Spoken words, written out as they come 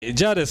い、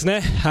じゃあです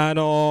ね、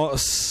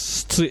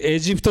エ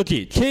ジプト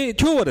記、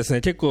今日はです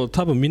ね、結構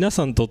多分皆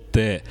さんにとっ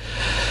て、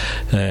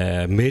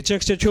めちゃ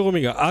くちゃ興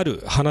味があ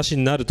る話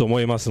になると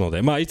思いますの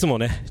で、いつも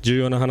ね、重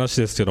要な話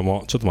ですけど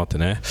も、ちょっと待っ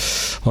てね、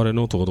あれ、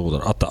ノートがどこだ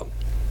ろう、あった。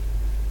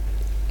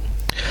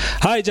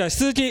はい、じゃあ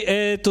続き、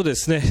で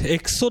すね、エ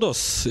クソド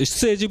ス、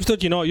出エジプト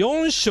記の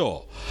4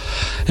章、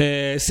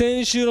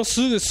先週の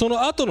すぐそ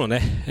の後の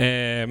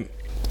ね、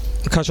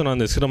箇所なん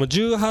ですけども、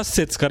18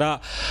節か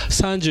ら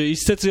31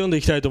節読んで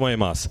いきたいと思い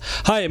ます。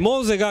はい、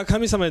モーゼが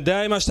神様に出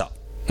会いました。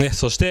ね、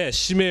そして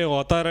使命を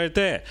与えられ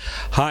て、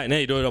はい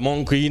ね、いろいろ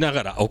文句言いな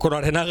がら、怒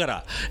られな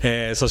が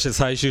ら、そして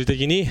最終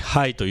的に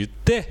はいと言っ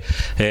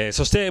て、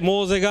そして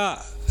モーゼ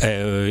が、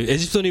エ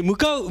ジプトに向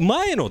かう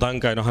前の段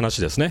階の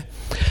話ですね。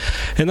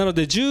なの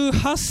で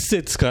18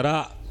節か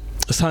ら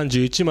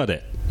31ま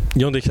で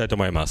読んでいきたいと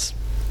思います。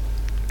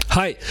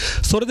はい、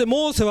それで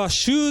モーセは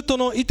舅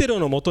のイテロ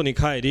のもとに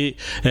帰り、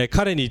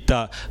彼に言っ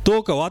た。ど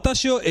うか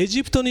私をエ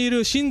ジプトにい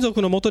る親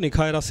族のもとに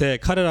帰らせ、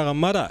彼らが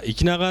まだ生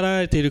きなが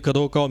らえているか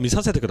どうかを見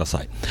させてくだ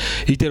さい。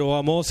イテロ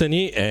はモーセ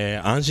に、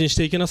安心し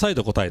て行きなさい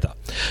と答えた。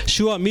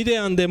主はミデ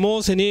ィアンでモ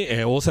ーセに、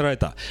仰せられ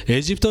た。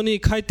エジプトに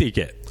帰って行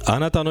け。あ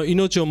なたの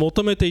命を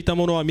求めていた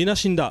者は皆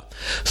死んだ。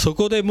そ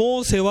こで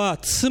モーセは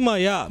妻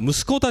や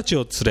息子たち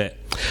を連れ、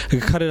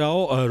彼ら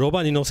をロ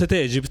バに乗せ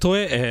てエジプト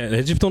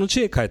の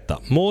地へ帰っ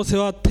た。モーセ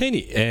は手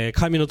に、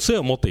神の杖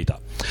を持ってい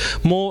た。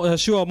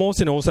主はモー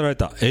セに仰せられ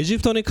た。エジ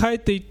プトに帰っ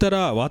て行った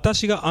ら、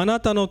私があな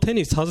たの手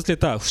に授け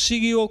た不思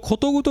議をこ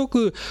とごと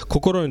く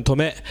心に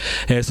留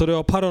め、それ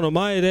をパロの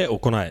前で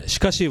行え。し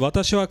かし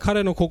私は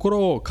彼の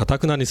心を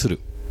堅なにする。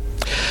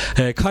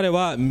彼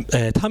は、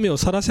民を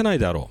去らせない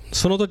であろう。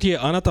その時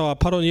あなたは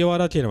パロに言わ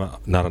なければ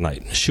ならな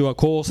い。主は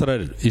こうおっしゃら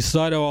れる。イス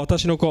ラエルは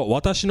私の子、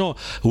私の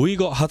初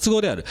語、初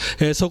語である。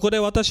そこで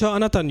私はあ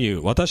なたに言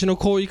う。私の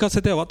子を生か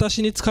せて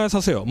私に仕え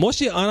させよう。も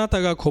しあなた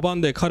が拒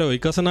んで彼を生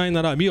かせない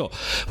なら見よ。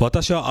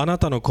私はあな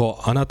たの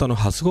子、あなたの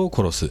初語を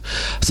殺す。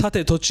さ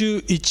て途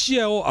中一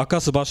夜を明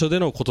かす場所で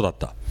のことだっ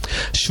た。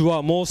主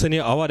はモーセ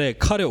に会われ、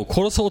彼を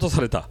殺そうと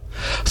された。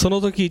その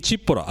時チ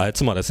ッポロ、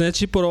妻ですね、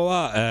チッポロ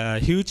は、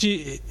火打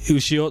ち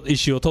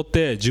石を取っ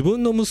て自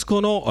分の息子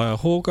の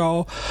放火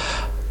を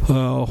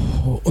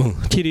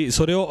切り、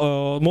それ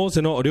をモー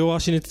セの両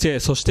足につけ、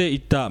そして言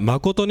った。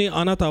誠に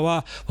あなた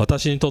は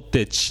私にとっ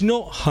て血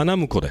の花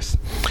婿です。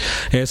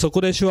そ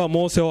こで主は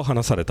モーセを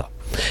離された。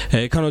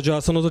彼女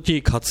はその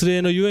時割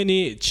礼のゆえ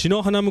に血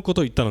の花婿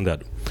と言ったのであ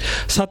る。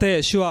さ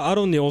て主はア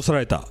ロンに仰せら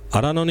れた。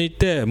荒野に行っ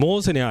てモ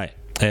ーセに会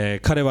え。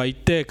彼は言っ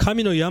て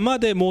神の山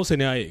でモーセ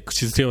に会い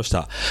口づけをし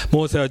た。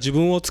モーセは自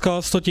分を使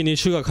わすときに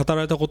主が語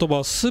られた言葉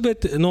をすべ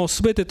て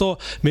と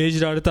命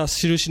じられた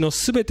印の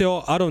すべて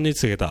をアロンに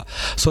告げた。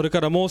それか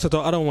らモーセ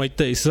とアロンは言っ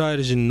てイスラエ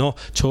ル人の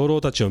長老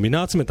たちを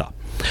皆集めた。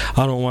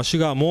アロンは主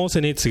がモー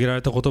セに告げら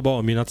れた言葉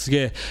を皆告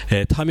げ、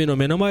民の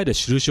目の前で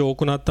印を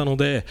行ったの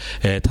で、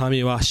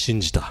民は信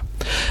じた。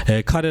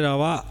彼ら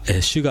は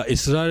主がイ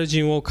スラエル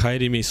人を顧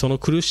み、その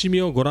苦し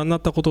みをご覧にな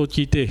ったことを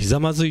聞いてひざ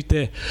まずい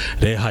て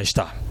礼拝し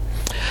た。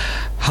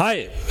は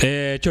い、今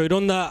日いろ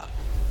んな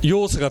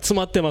要素が詰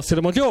まってますけ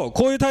ども、今日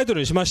こういうタイトル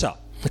にしました。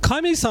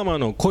神様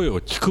の声を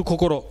聞く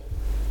心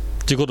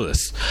ということで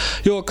す。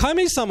要は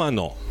神様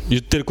の言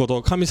ってるこ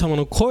と、神様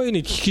の声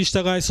に聞き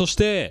従い、そし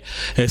て、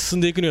進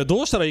んでいくには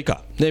どうしたらいい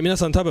か、皆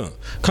さん多分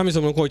神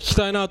様の声聞き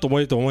たいなと思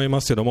うと思い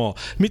ますけども、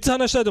3つ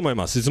話したいと思い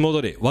ます。いつも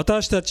通り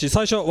私たち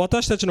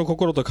の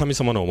心と神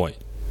様の思い、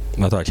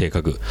または計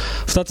画。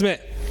2つ目、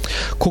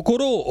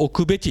心を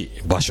置くべき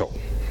場所。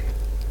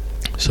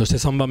そして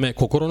3番目、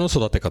心の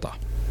育て方。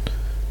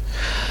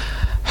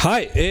は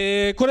い、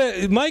こ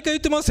れ毎回言っ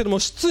てますけども、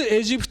出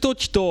エジプト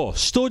記と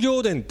使徒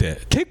行伝っ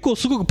て結構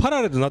すごくパ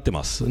ラレルになって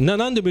ます。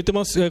何でも言って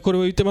ます、これ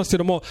を言ってますけ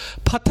ども、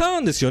パター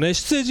ンですよね。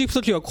出エジプ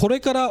ト記はこ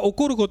れから起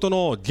こること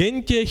の原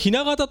型、ひ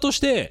な形とし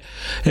て、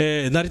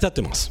成り立っ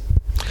てます。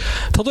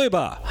例え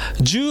ば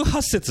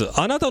18節、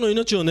あなたの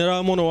命を狙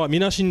う者は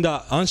皆死ん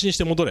だ、安心し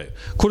て戻れ。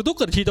これどっ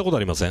かで聞いたことあ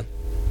りません？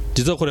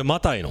実はこれマ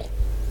タイの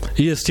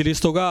イエス・キリ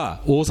スト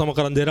が王様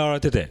から狙われ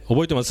てて、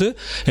覚えてます？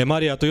マ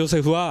リアとヨセ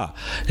フは、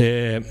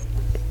エ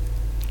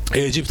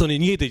ジプトに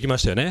逃げていきま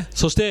したよね。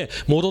そして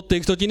戻って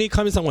いくときに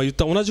神様が言っ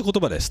た同じ言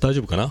葉です。大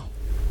丈夫かな？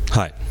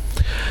はい、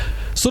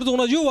それと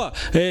同じ。要は、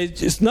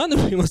何で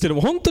も言いますけど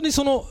も、本当に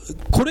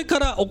これか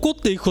ら起こ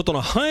っていくこと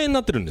の反映に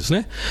なってるんです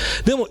ね。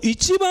でも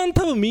一番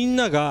多分みん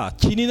なが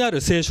気にな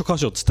る聖書箇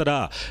所って言った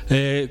ら、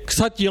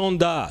さっき読ん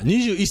だ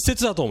21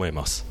節だと思い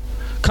ます。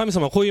神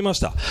様はこう言いまし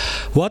た。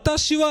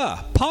私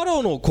はパ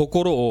ロの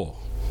心を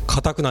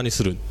堅なに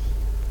する。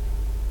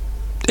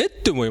っ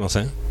て思いませ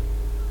ん？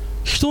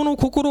人の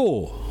心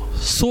を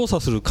操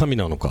作する神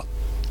なのか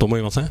と思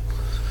いません？わ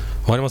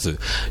かります？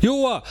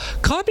要は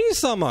神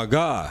様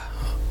が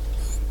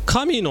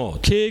神の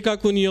計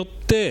画によっ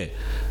て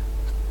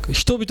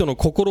人々の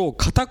心を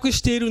固く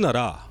しているな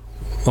ら、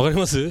わかり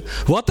ます？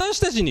私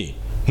たちに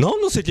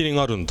何の責任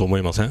があるんと思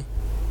いません？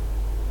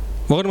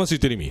わかります？言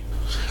ってる意味。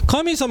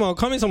神様は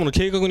神様の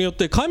計画によっ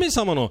て、神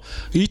様の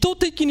意図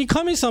的に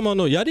神様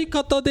のやり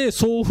方で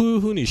そういう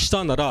ふうにし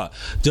たなら、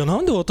じゃあ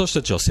なんで私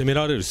たちは責め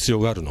られる必要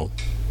があるの？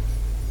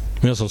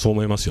皆さんそう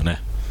思いますよね。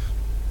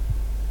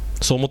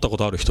そう思ったこ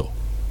とある人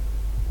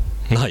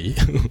ない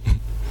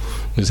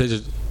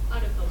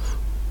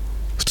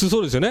普通そ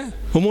うですよね。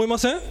思いま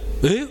せん？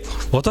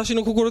私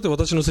の心って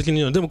私の責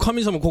任なの。でも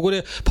神様ここ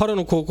でパロ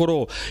の心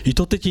を意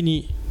図的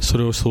にそ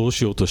れをそう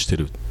しようとして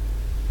る。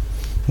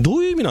ど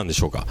ういう意味なんで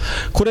しょうか。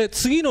これ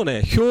次の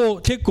ね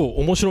表結構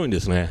面白いんで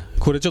すね。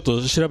これちょっ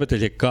と調べた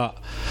結果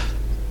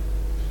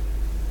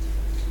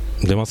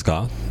出ます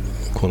か、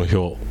この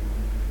表。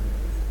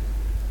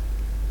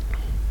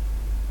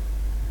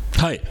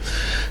はい、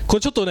こ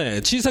れちょっとね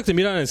小さくて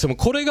見られないんですけども、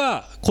これ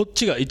がこっ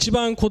ちが一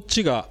番こっ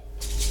ちが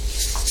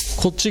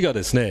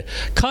ですね、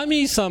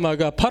神様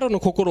がパロの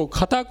心を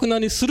堅くな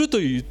にすると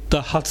いっ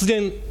た発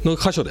言の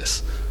箇所で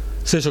す。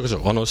聖書箇所、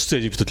出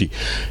エジプト記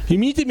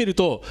見てみる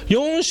と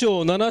4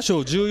章7章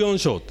14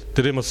章っ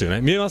て出ますよ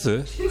ね。見えま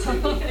す？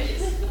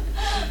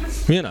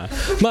見えない？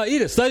まあいい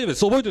です、大丈夫で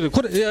す、覚えておいて。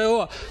これ要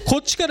はこ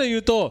っちから言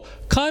うと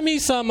神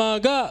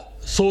様が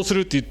そうす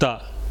るって言っ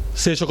た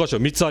聖書箇所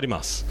3つあり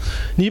ます。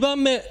2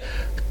番目、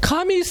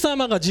神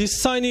様が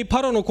実際に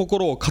パロの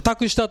心を固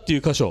くしたってい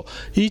う箇所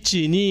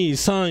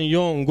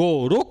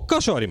 1,2,3,4,5,6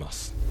 箇所ありま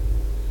す。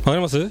わか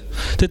ります？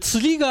で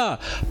次が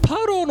パ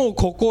ロの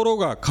心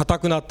が固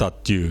くなったっ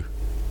ていう、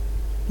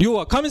要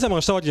は神様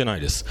がしたわけじゃな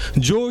いです。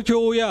状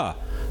況や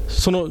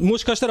も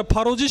しかしたら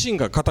パロ自身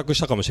が固く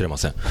したかもしれま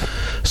せん。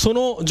そ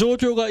の状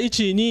況が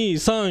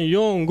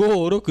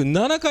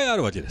 1,2,3,4,5,6,7 回あ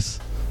るわけです。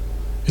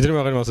いつでも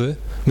わかります？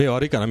目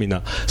悪いかなみん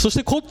な。そし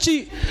てこっ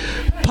ち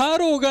パ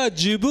ロが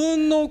自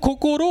分の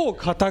心を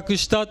固く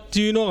したって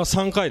いうのが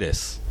3回で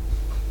す。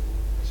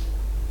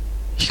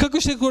比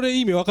較してこれ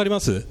意味わかりま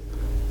す？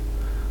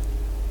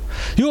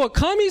要は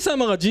神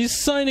様が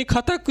実際に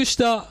固くし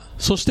た、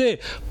そして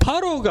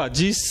パロが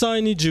実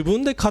際に自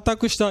分で固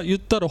くした、言っ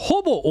たら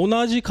ほぼ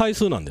同じ回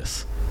数なんで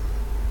す。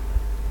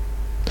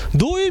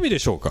どういう意味で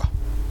しょうか。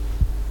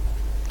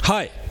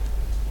はい、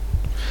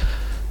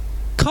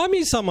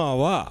神様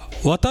は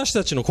私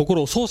たちの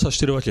心を操作し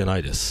ているわけじゃな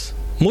いです。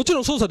もちろ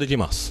ん操作でき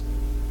ます。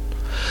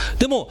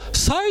でも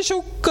最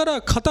初か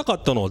ら固か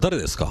ったのは誰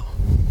ですか？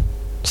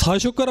最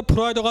初からプ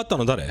ライドがあった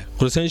のは誰？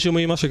これ先週も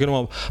言いましたけど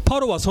も、パ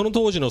ロはその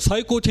当時の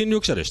最高権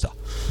力者でした。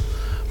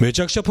め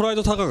ちゃくちゃプライ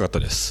ド高かった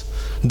です。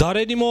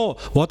誰にも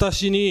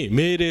私に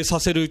命令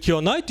させる気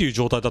はないという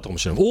状態だったかも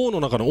しれない。王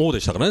の中の王で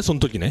したからね、その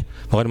時ね。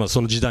わかります？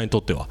その時代にと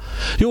っては。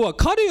要は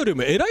彼より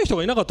も偉い人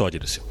がいなかったわけ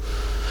ですよ。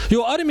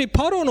要はある意味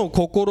パロの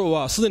心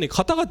はすでに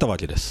固かったわ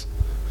けです。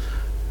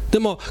で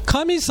も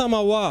神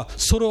様は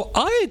それを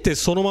あえて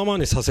そのまま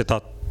にさせ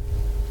たと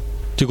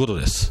いうこと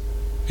です。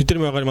言って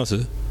る意味わかります？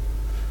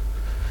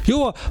要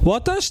は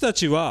私た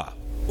ち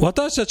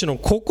の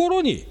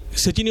心に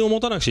責任を持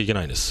たなくちゃいけ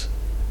ないんです。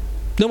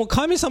でも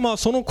神様は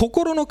その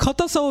心の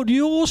固さを利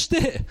用し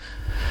て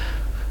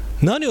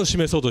何を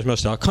示そうとしま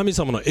した？神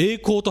様の栄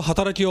光と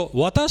働きを、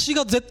私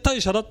が絶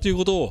対者だという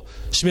ことを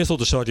示そう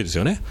としたわけです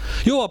よね。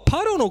要は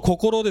パロの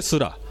心です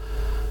ら、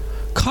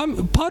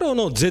パロ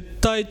の絶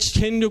対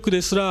権力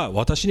ですら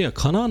私には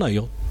かなわない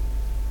よ、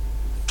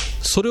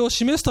それを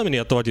示すために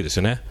やったわけです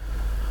よね。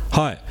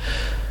はい、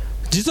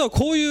実は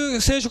こういう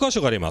聖書箇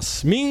所がありま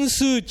す。民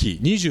数記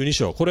22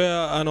章、これ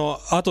は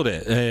後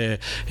で、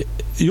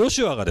ヨ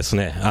シュアがです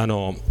ね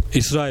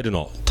イスラエル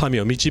の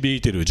民を導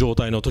いている状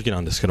態の時な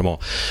んですけども、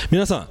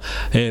皆さ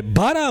ん、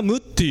バラムっ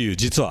ていう、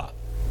実は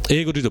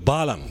英語で言うと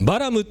バラ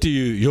ムって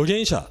いう預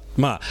言者、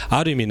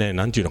ある意味ね、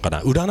なんていうのか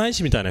な、占い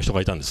師みたいな人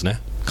がいたんです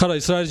ね。彼は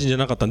イスラエル人じゃ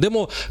なかった。で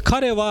も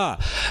彼は、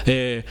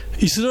イ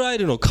スラエ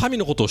ルの神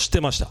のことを知って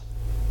ました。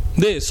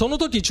でその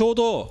時ちょう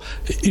ど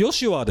ヨ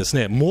シュアはです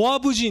ねモア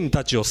ブ人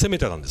たちを攻め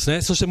てたんです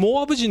ね。そして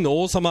モアブ人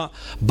の王様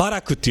バラ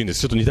クっていうんで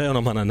す。ちょっと似たよ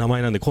うな名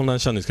前なんで混乱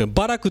したんですけど、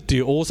バラクって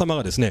いう王様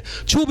がですね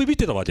超ビビっ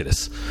てたわけで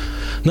す。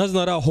なぜ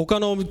なら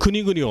他の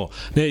国々を、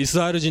イス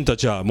ラエル人た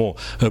ちはも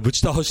うぶち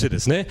倒してで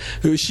すね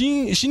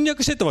侵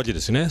略していったわけで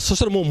すよね。そし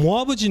たらもうモ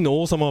アブ人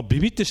の王様はビ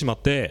ビってしまっ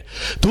て、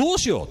どう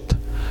しようって、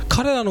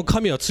彼らの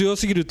神は強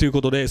すぎるという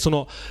ことで、そ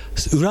の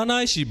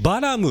占い師バ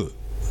ラム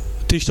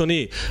っていう人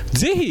に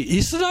ぜひ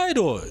イスラエ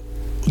ルを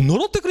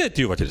呪ってくれって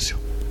いうわけですよ。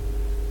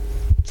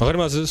わかり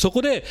ます？そ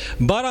こで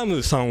バラ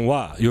ムさん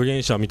は、預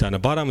言者みたいな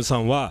バラムさ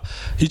んは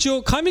一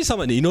応神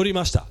様に祈り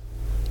ました。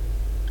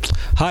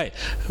はい、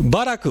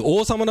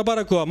王様のバ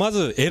ラクはま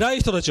ず偉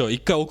い人たちを一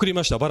回送り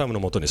ました、バラムの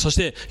もとに。そし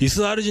てイ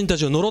スラエル人た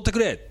ちを呪ってく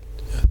れ。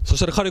そし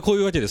たら彼こうい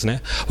うわけです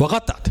ね。分か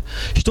ったって、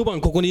一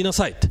晩ここにいな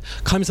さいって、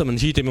神様に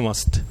聞いてみま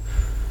すって。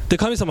で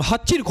神様は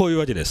っきりこういう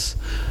わけです。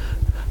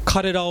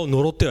彼らを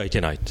呪ってはい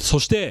けない。そ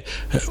して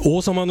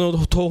王様の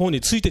東方に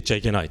ついてっちゃ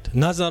いけない。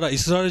なぜならイ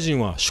スラエル人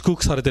は祝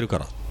福されてるか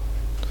ら。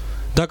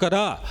だか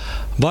ら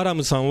バラ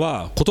ムさん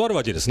は断る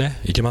わけです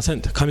ね。いけません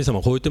って、神様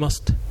はこう言ってま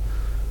すって。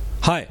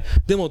はい、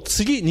でも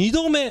次2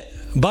度目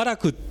バラ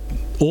ク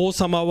王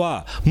様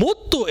はもっ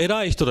と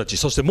偉い人たち、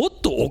そしてもっ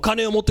とお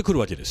金を持ってくる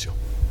わけですよ。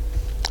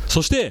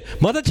そして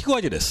また聞く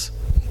わけです。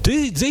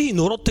ぜひ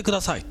呪ってく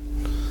ださい。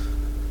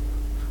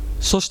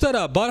そした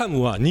らバラ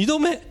ムは2度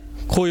目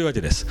こういうわ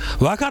けです。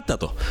分かった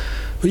と、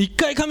1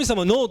回神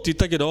様ノーって言っ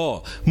たけ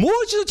どもう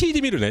一度聞い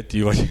てみるねって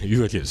言うわ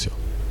けですよ。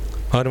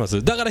わかりま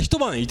す？だから一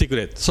晩いてく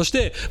れ。そし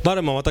てバ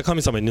ラムはまた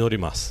神様に祈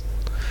ります。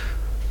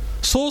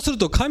そうする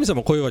と神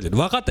様はこういうわけで、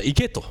分かった、行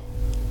けと。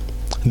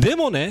で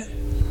もね、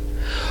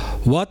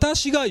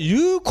私が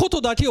言うこと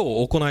だけ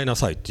を行いな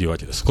さいっていうわ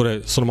けです。こ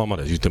れそのまま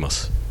で言ってま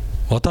す。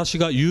私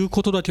が言う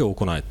ことだけを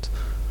行え。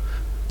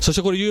そし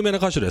てこれ有名な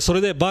箇所です。そ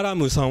れでバラ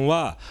ムさん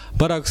は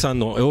バラクさん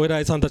のお偉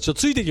いさんたちと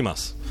ついてきま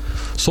す。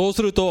そう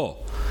する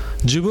と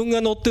自分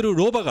が乗ってる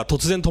ロバが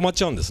突然止まっ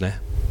ちゃうんですね。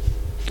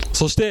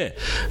そして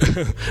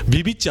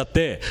ビビっちゃっ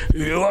て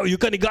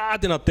床にガーっ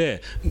てなっ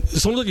て、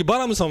その時バ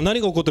ラムさんは何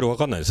が起こってるか分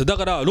かんないんですよ。だ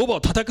からロバ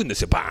を叩くんで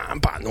すよ。バーン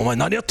バーン、お前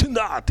何やってん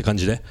だって感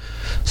じで。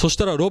そし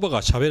たらロバ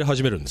が喋り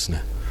始めるんです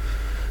ね。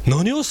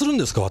何をするん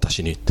ですか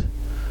私にって、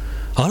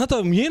あなた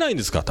は見えないん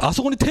ですかって、あ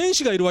そこに天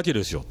使がいるわけ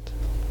ですよっ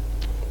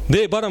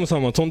て。でバラムさ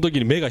んはその時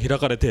に目が開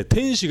かれて、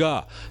天使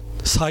が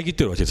遮っ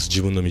てるわけです、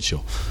自分の道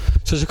を。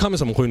そして神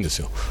様もこう言うんです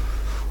よ。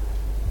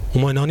お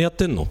前何やっ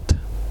てんのって、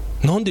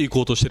なんで行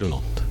こうとしてるの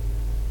って。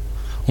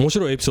面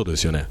白いエピソードで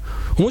すよね。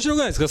面白く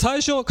ないですか？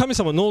最初は神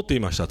様ノーって言い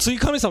ました。次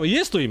神様イ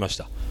エスと言いまし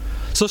た。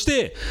そし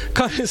て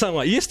神様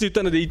はイエスと言っ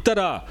たので言った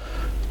ら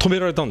止め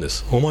られたんで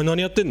す。お前何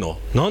やってんの、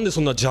なんで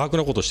そんな邪悪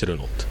なことしてる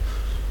のって。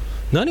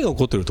何が起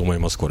こってると思い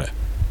ます？これ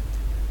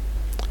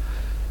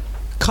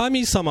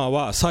神様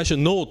は最初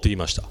ノーって言い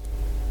ました。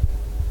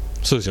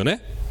そうですよ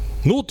ね、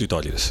ノーって言った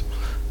わけです。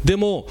で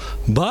も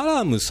バ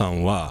ラムさ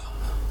んは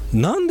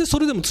なんでそ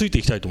れでもついて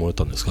いきたいと思っ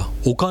たんですか？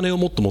お金を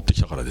もっと持って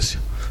きたからです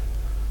よ。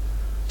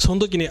その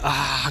時に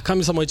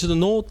神様一度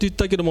ノーって言っ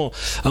たけども、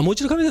もう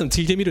一度神様につ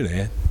いてみる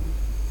ねっ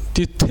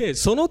て言って、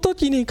その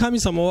時に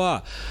神様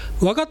は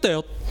分かった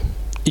よ、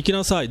行き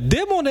なさい、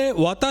でもね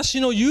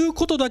私の言う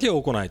ことだけ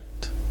を行い。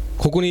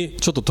ここに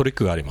ちょっとトリッ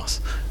クがありま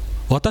す。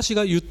私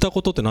が言った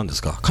ことって何で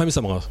すか？神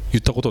様が言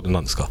ったことって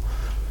何ですか？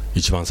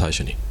一番最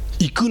初に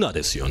行くな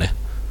ですよね。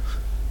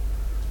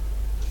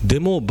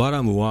でもバ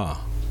ラムは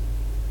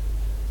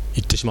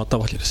行ってしまった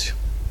わけですよ。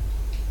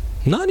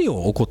何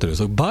を起こってるんで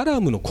すか？バ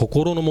ラムの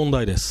心の問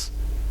題です。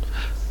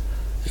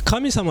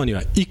神様に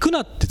は行く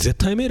なって絶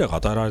対命令が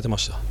与えられてま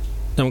した。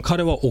でも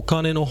彼はお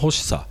金の欲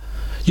しさ、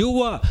要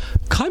は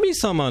神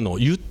様の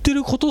言って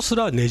ることす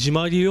らねじ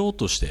曲げよう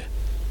として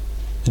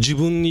自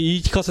分に言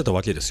い聞かせた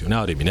わけですよね、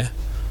ある意味ね。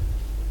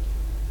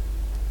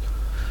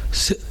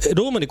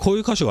ローマにこうい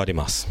う箇所があり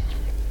ます。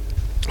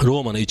ロ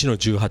ーマの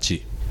 1-18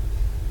 ち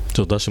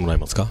ょっと出してもらえ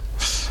ますか？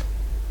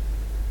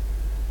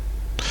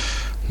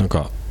なん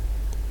か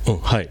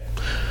はい、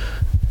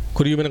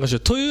これ有名な箇所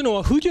というの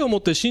は、不義をも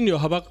って真理を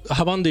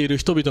阻んでいる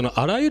人々の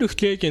あらゆる不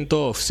経験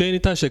と不正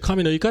に対して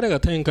神の怒りが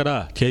天か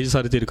ら掲示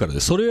されているからで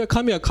す。それは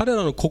神は彼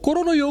らの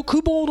心の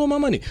欲望のま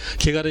まに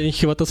汚れに引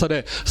き渡さ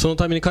れ、その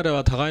ために彼ら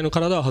は互いの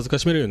体を恥ずか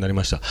しめるようになり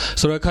ました。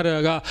それは彼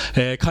らが、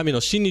神の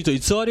真理と偽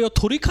りを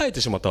取り替え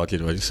てしまったわけ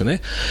ですよ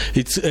ね。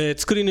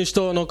作り主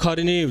との代わ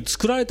りに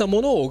作られた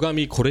ものを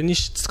拝み、これに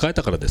仕え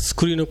たからです。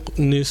作り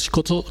主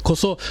こ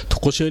そ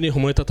常しえに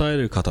褒めたたえ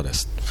る方で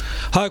す。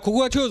はい、ここ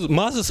が今日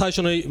まず最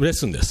初のレッ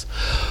スンです。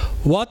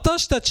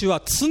私たち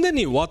は常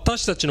に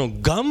私たちの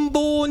願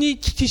望に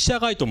聞き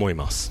従いと思い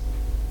ます。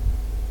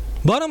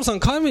バラムさん、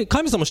神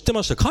様知って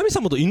ました。神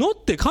様と祈っ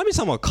て神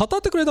様は語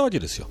ってくれたわけ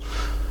ですよ。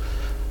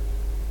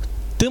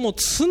でも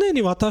常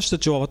に私た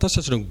ちは私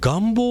たちの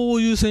願望を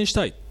優先し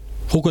たい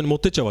方向に持っ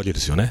てっちゃうわけで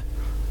すよね。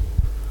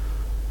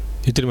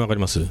言ってる意味わかり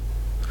ます？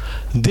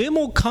で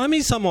も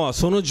神様は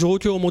その状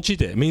況を用い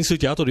て、民数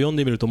記後で読ん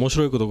でみると面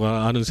白いこと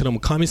があるんですけども、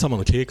神様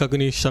の計画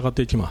に従っ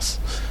ていきます。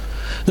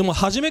でも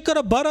初めか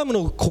らバラム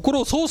の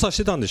心を操作し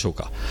てたんでしょう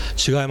か？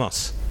違いま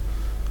す。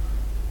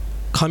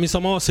神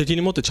様は責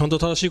任持ってちゃんと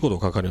正しいことを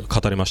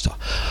語りました。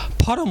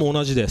パラも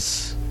同じで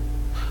す。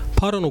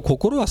パラの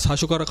心は最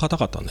初から固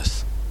かったんで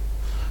す。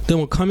で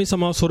も神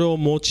様はそれを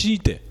用い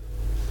て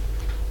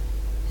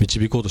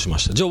導こうとしま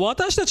した。じゃあ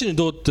私たちに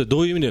どう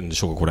いう意味でなんで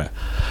しょうか？これ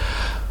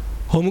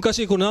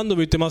昔これ何度も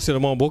言ってますけど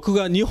も、僕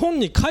が日本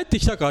に帰って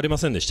きたくありま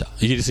せんでした。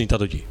イギリスにいた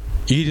時、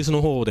イギリス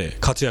の方で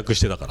活躍し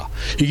てたから、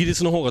イギリ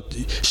スの方が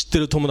知って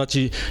る友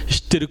達、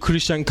知ってるク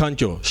リスチャン環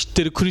境、知っ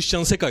てるクリスチャ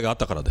ン世界があっ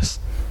たからで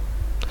す。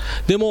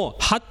でも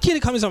はっき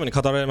り神様に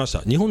語られまし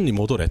た。日本に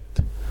戻れっ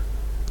て。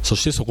そ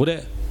してそこ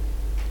で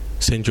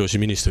宣教師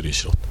ミニストリー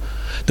しろ。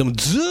でも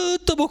ず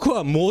っと僕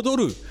は戻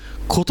る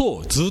こと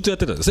をずっとやっ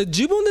てたんです。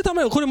自分でた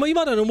まに、これも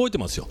今で覚えて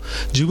ますよ。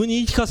自分に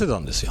言い聞かせた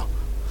んですよ。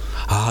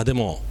で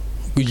も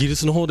イギリ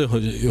スの方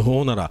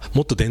なら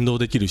もっと伝道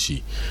できる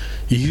し、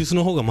イギリス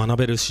の方が学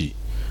べるし、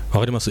わ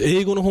かります？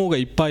英語の方が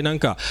いっぱいなん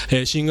か、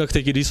神学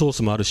的リソー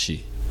スもある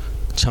し、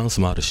チャン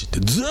スもあるしって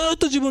ずっ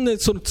と自分で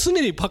常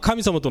に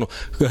神様との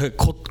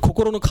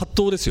心の葛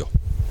藤ですよ。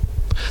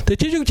で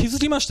結局気づ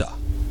きました。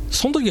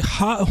その時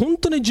本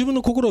当に自分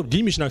の心を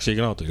吟味しなくちゃい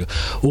けなかったけど、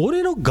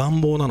俺の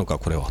願望なのか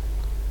これは、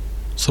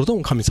それと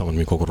も神様の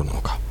御心な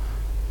のか。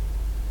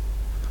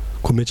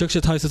これめちゃくち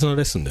ゃ大切な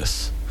レッスンで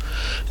す。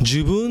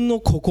自分の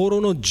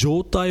心の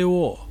状態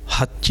を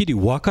はっきり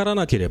分から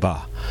なけれ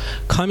ば、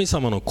神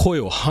様の声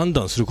を判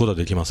断することは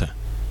できません。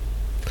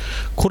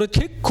これ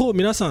結構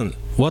皆さん、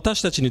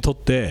私たちにとっ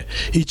て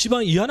一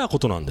番嫌なこ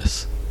となんで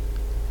す。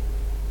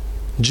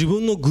自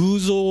分の偶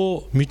像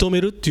を認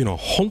めるっていうのは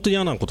本当に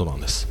嫌なことな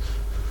んです。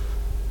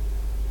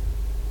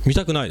見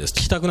たくないです。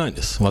聞きたくないん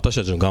です。私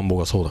たちの願望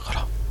がそうだか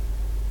ら。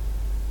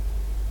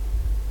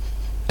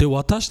で、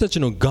私たち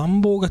の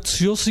願望が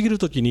強すぎる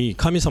ときに、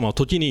神様は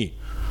時に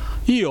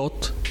いいよ、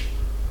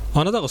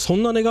あなたがそ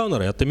んな願うな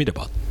らやってみれ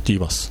ばって言い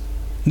ます。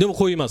でも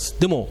こう言います。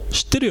でも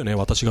知ってるよね、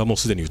私がもう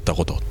すでに言った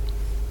こと。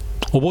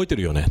覚えて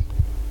るよね。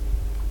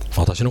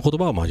私の言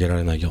葉は曲げら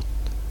れないよ。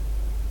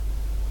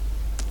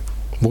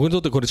僕にと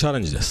ってこれチャレ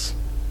ンジです。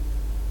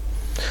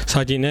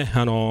最近ね、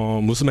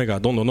娘が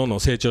どんどん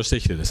成長して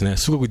きてですね、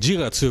すごく自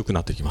我が強く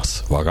なってきま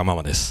す。わがま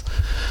まです。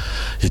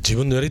自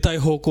分のやりたい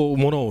も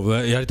のを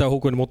やりたい方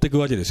向に持っていく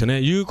わけですよ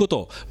ね。言うこ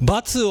と、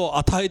罰を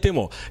与えて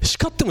も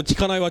叱っても聞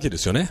かないわけで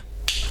すよね。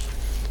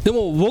で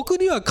も僕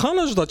には彼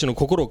女たちの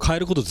心を変え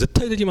ること絶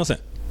対できません。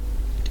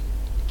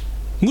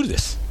無理で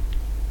す。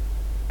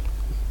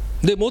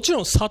でもち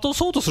ろん諭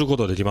そうとするこ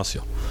とはできます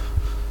よ。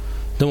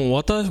で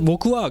も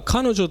僕は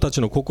彼女たち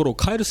の心を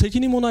変える責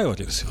任もないわ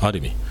けですよ。ある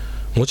意味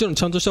もちろん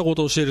ちゃんとしたこ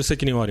とを教える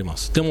責任はありま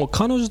す。でも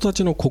彼女た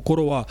ちの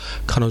心は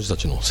彼女た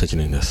ちの責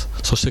任です。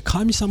そして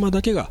神様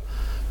だけが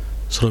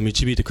それを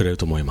導いてくれる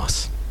と思いま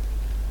す。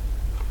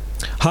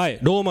はい、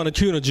ローマの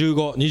9の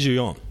15、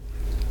24、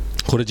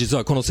これ実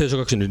はこの聖書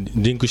学習に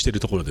リンクしている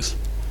ところです。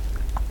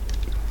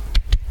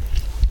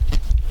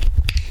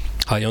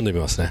はい、読んでみ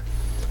ますね。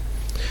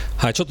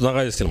はい、ちょっと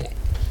長いですけども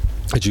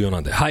重要な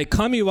んで。はい、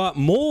神は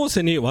モー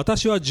セに、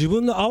私は自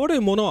分の憐れ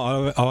むもの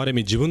を憐れ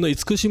み、自分の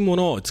慈しむも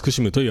のを慈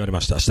しむと言われ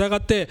ました。したが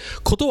って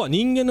ことは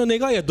人間の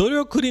願いや努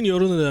力によ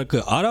るのではなく、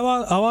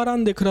憐ら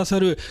んでくださ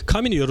る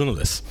神によるの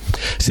です。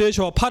聖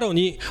書はパロ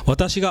に、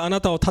私があな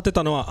たを立て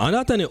たのはあ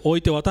なたにお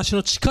いて私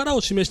の力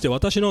を示して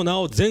私の名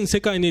を全世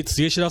界に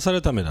告げ知らされ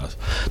るためだと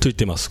言っ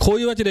ています。こう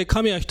いうわけで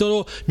神は人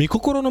の御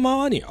心のま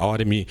まに憐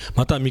れみ、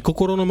また御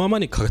心のまま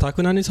に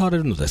堅なにされ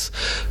るのです。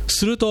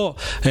すると、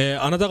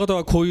あなた方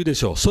はこう言うで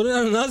しょう。そ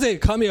れなぜ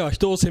神は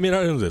人を責め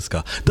られるのです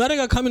か。誰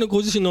が神の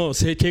ご自身の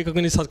計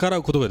画に逆ら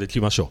うことができ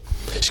ましょ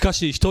う。しか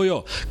し人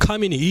よ、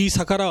神に言い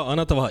逆らうあ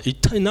なたは一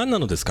体何な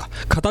のですか。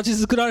形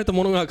作られた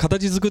ものが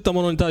形作った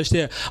ものに対し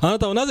て、あな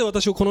たはなぜ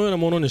私をこのような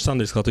ものにしたん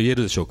ですかと言え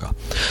るでしょうか。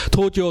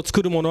陶器を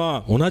作るもの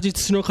は同じ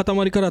土の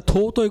塊から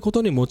尊いこ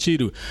とに用い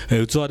る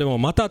器でも、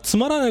またつ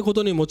まらないこ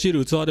とに用い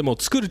る器でも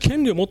作る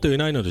権利を持ってい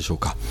ないのでしょう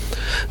か。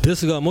で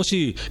すがも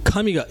し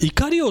神が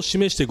怒りを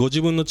示してご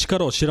自分の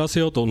力を知らせ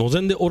ようと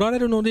望んでおられ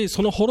るのに、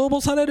その滅ぼ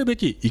されるべ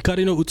き怒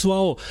りの器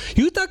を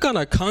豊か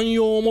な寛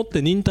容を持っ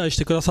て忍耐し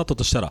てくださった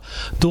としたら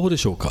どうで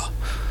しょうか。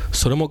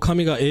それも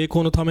神が栄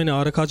光のために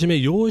あらかじめ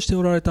用意して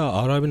おられた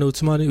憐れみの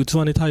器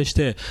に対し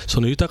て、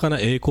その豊かな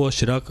栄光を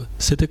知ら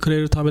せてく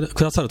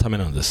ださるため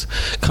なのです。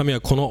神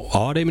はこの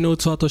憐れみの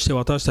器として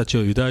私たち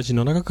をユダヤ人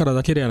の中から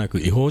だけではなく、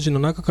異邦人の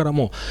中から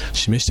も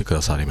示してく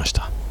ださりまし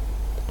た。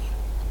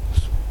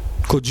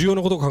これ重要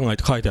なことが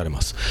書いてありま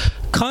す。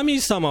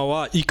神様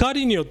は怒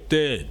りによっ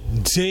て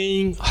全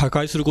員破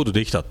壊することが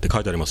できたって書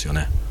いてありますよ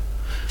ね。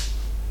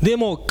で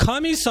も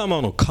神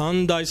様の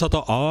寛大さ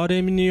と憐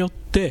れみによっ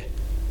て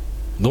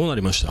どうな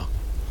りました。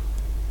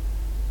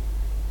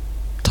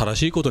正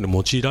しいことに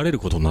用いられる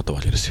ことになったわ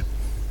けですよ。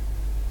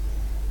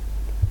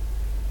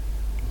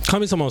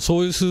神様は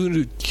そういうす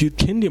る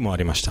権利もあ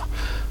りました。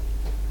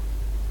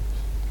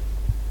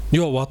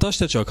要は私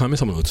たちは神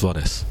様の器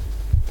です。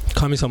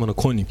神様の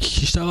声に聞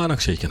き従わな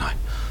くちゃいけない。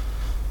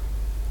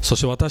そ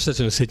して私た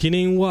ちの責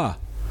任は、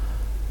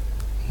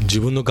自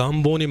分の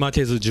願望に負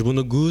けず、自分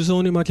の偶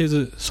像に負け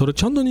ず、それを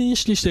ちゃんと認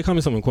識して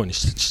神様の声に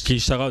聞き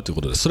従うという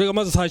ことです。それが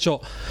まず最初、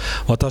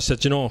私た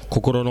ちの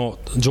心の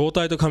状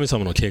態と神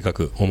様の計画、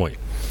思い。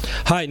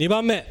はい、2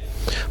番目、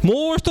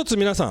もう一つ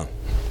皆さんっ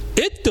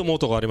て思う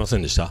ところありませ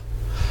んでした？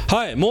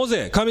はい、モー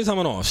ゼ、神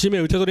様の使命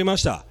を受け取りま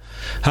した。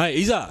は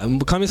い、いざ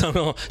神様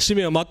の使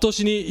命を全う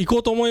しに行こ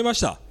うと思いまし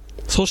た。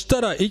そし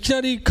たらいきな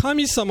り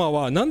神様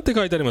は何て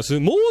書いてあります？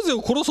モーゼ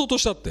を殺そうと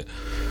したって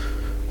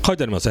書い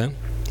てありません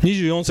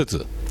？24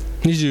節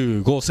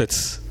25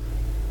節、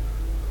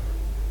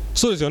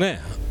そうですよ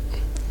ね。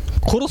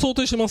殺そう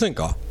としてません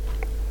か？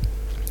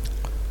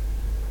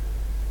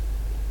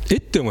っ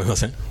て思いま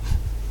せん？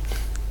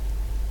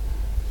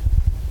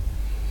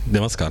出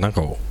ますか？なん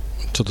か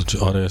ちょっ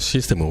とあれ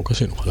システムおか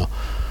しいのかな。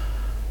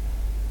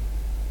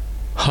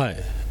はい、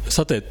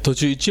さて途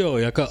中一夜を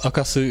明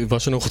かす場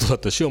所のことだっ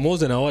た。主はモー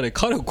ゼに会われ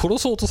彼を殺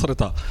そうとされ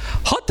た。は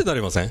ってなり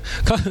ません？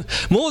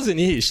モーゼ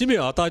に使命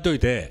を与えておい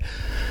て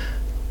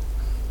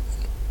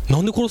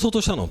なんで殺そう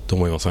としたのって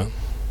思いません？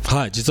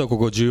はい、実はこ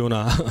こ重要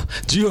なレ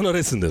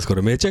ッスンです。こ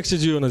れめちゃくちゃ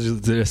重要なレ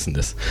ッスン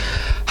です。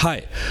は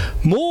い、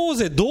モー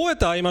ゼどうやっ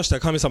て会いました？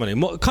神様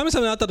に。神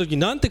様に会った時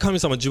なんて神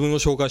様自分を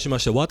紹介しま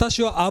した？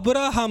私はアブ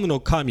ラハムの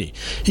神、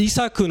イ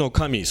サクの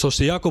神、そし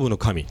てヤコブの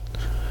神。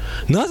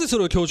なぜそ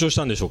れを強調し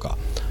たんでしょうか？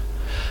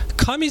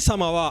神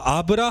様は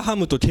アブラハ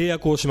ムと契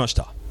約をしまし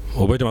た。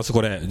覚えてます？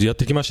これやっ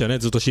てきましたよね、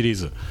ずっとシリー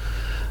ズ。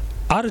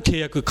ある契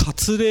約、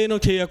割礼の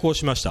契約を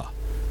しました。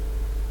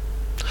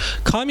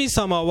神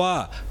様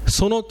は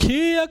その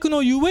契約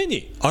のゆえ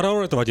に現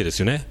れたわけです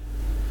よね。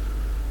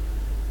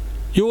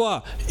要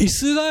はイ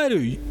スラエ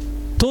ル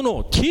と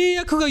の契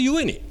約がゆ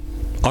えに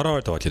現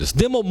れたわけです。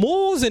でも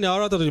モーゼに現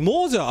れた時、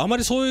モーゼはあま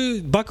りそうい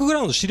うバックグ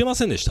ラウンドを知りま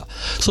せんでした。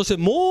そして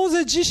モー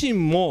ゼ自身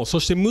も、そ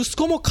して息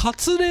子も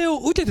割礼を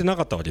受けてな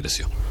かったわけです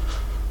よ。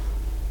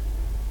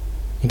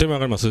でも分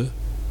かります？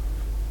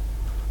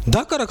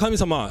だから神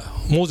様は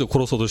モーゼを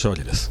殺そうとしたわ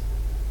けです。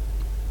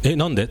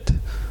なんでって、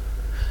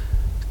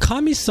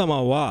神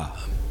様は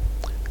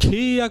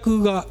契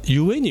約が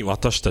ゆえに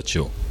私たち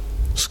を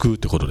救うっ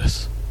てことで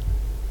す。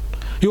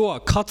要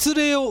は割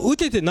礼を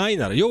受けてない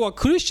なら、要は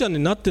クリスチャンに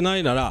なってな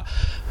いなら、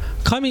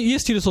神イエ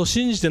ス・キリストを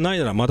信じてない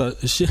なら、また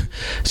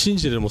信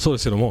じてるもそうで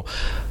すけども、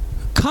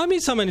神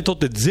様にとっ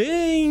て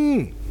全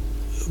員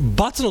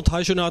罰の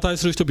対象に値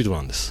する人々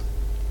なんです。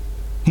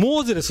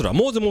モーゼですら、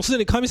モーゼもすで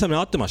に神様に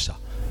会ってました。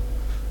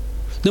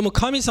でも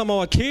神様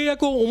は契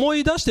約を思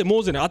い出してモ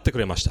ーゼに会ってく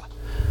れました。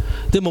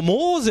でも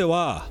モーゼ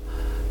は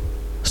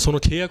そ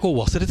の契約を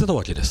忘れてた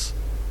わけです。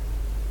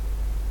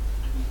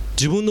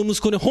自分の息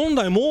子に本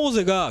来モー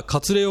ゼが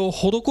割礼を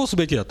施す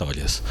べきだったわ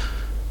けです。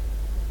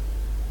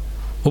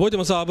覚えて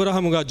ます？アブラ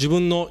ハムが自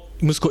分の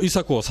息子イ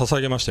サクを捧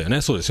げましたよ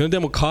ね。そうですよね。で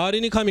も代わ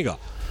りに神が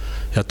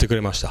やってく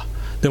れました。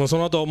でもそ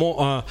の後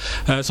も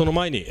その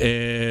前に、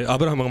ア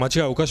ブラハムが間違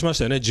いを犯しまし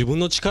たよね。自分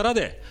の力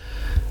で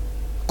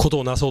こと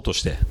をなそうと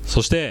して、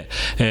そして、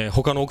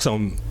他の奥さ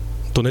ん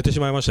と寝てし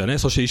まいましたよね。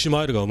そしてイシュ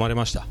マエルが生まれ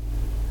ました。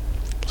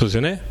そうです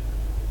よね。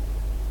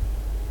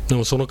で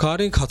もその代わ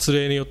りに割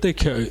礼によって、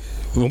覚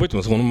えて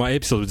ます？このエ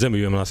ピソード全部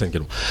言えませんけ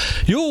ども、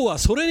要は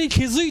それに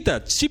気づい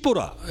たチポ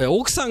ラ、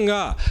奥さん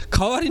が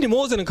代わりに、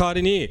モーゼの代わ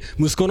りに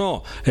息子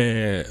の、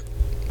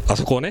あ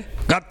そこをね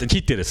ガッて切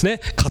ってですね、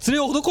割礼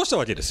を施した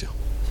わけですよ。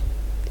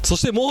そ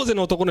してモーゼ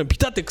の男にピ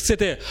タッてくっつけ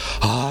て、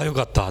ああよ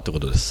かったってこ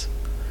とです。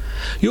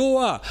要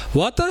は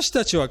私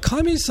たちは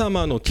神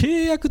様の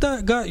契約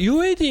だが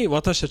ゆえに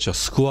私たちは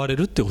救われ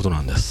るってことな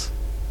んです。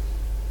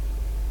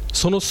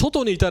その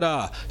外にいた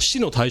ら死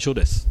の対象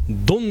です。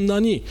どんな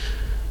に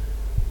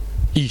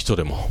いい人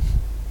でも。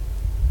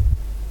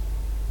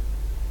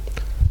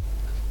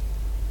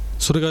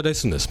それがレッ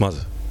スンです。ま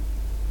ず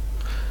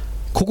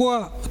ここ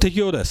は適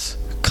用です。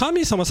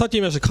神様、さっき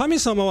言いました、神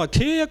様は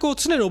契約を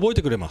常に覚え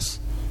てくれま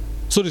す。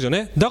そうですよ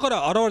ね。だか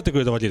ら現れてく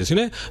れたわけですよ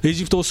ね。エ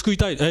ジプトを救い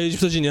たい、エジ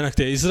プト人じゃなく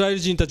てイスラエル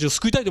人たちを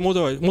救いたいと思っ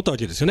たわ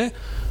けですよね。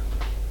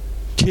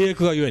契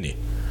約がゆえに。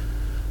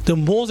で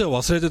もモーゼは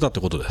忘れてたって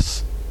ことで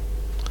す。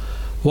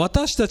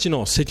私たち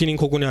の責任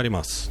ここにあり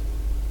ます。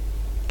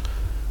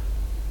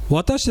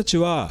私たち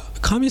は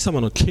神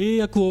様の契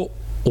約を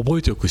覚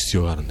えておく必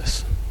要があるんで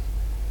す。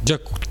じゃあ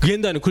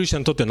現代のクリスチャ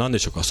ンにとっては何で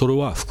しょうか？それ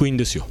は福音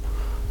ですよ。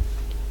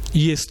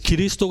イエス・キ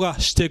リストが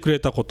してくれ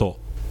たこと。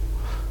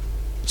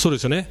そうで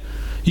すよね。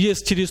イエ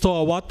ス・キリスト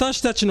は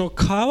私たちの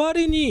代わ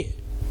りに、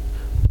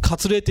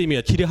割礼という意味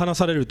は切り離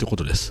されるというこ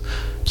とです。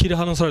切り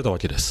離されたわ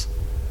けです。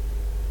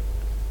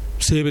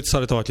性別さ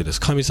れたわけです、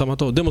神様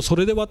と。でもそ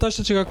れで私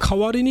たちが代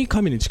わりに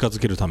神に近づ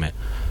けるため、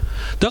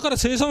だから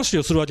生産式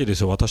をするわけで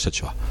すよ。私た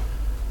ちは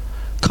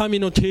神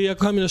の契約、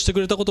神のして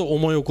くれたことを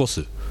思い起こ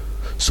す。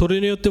そ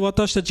れによって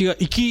私たちが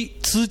生き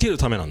続ける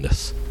ためなんで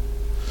す。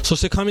そ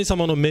して神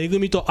様の恵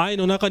みと愛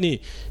の中に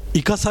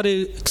生かさ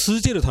れ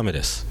続けるため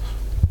です。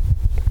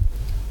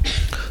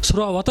そ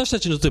れは私た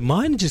ちにとって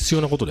毎日必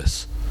要なことで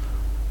す。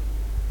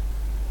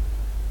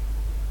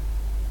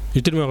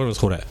言ってる意味わかりま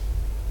す？これ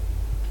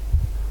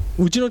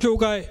うちの教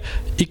会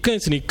1ヶ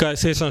月に1回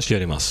生産式や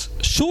ります。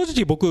正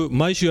直僕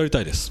毎週やり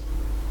たいです。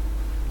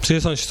生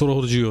産式それ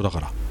ほど重要だ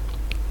から。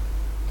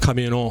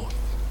神の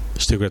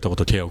してくれたこ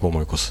と、契約を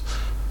思い起こす。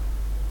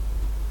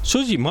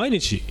正直毎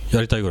日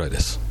やりたいぐらいで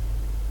す。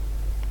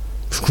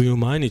福音を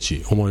毎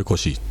日思い起こ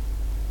し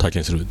体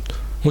験する。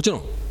もちろ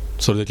ん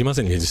それできま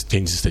せん、現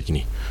実的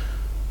に。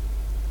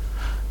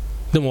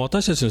でも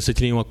私たちの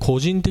責任は個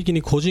人的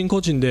に、個人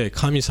個人で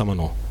神様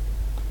の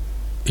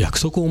約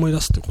束を思い出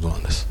すということな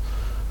んです。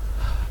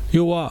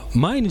要は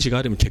毎日が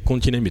ある意味結婚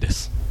記念日で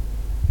す。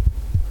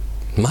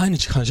毎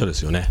日感謝で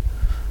すよね。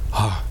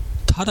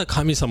ただ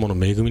神様の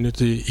恵みによっ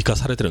て生か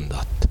されてるん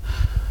だって。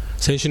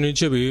先週の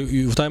日曜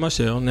日歌いまし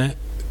たよね。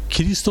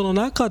キリストの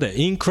中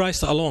で In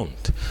Christ alone っ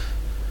て。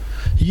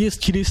イエス・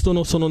キリスト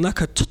のその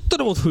中ちょっと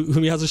でも踏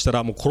み外した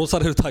らもう殺さ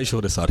れる対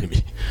象です。ある意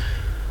味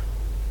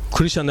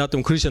クリスチャンであって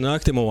もクリスチャンでな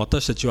くても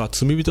私たちは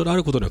罪人であ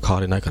ることには変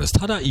わりないからです。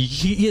ただ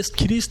イエス・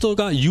キリスト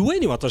がゆえ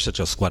に私たち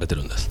は救われて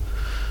るんです。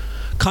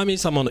神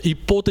様の一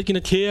方的な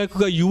契約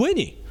がゆえ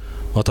に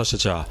私た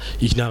ちは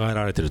生きなが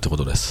られているというこ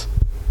とです。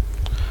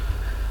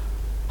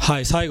は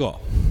い、最後。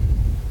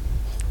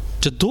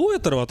じゃあどうや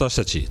ったら私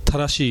たち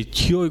正しい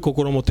清い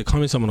心を持って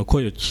神様の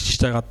声を聞き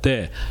従っ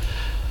て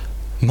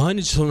毎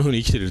日そんな風に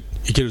いけ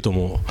ると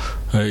思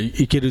う、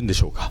いけるんで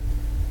しょうか。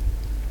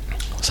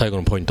最後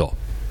のポイント、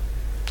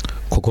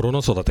心の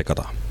育て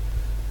方。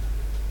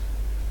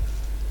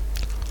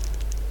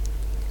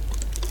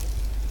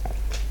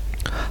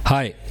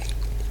はい、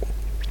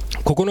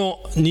ここの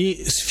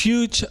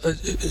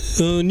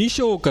 2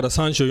章から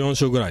3章4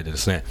章ぐらいでで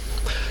すね、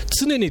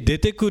常に出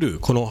てくる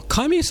この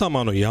神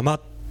様の山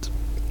っ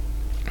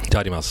て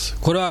あります。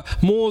これは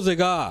モーゼ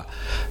が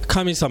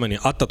神様に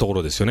会ったとこ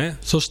ろですよね。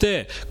そし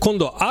て今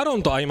度アロ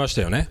ンと会いまし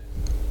たよね。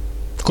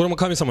これも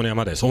神様の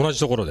山です。同じ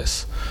ところで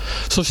す。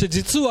そして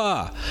実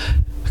は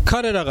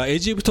彼らがエ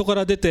ジプトか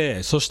ら出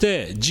て、そし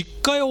て実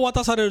会を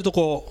渡されると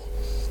ころ、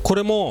こ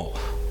れも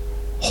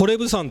ホレ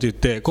ブ山といっ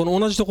て、この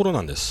同じところな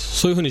んで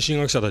す。そういうふうに神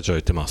学者たちは言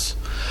ってます。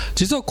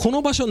実はこ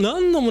の場所、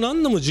何度も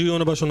何度も重要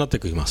な場所になって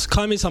きます。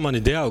神様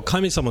に出会う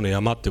神様の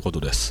山ってこと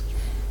です。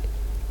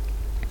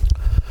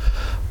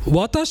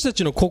私た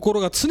ちの心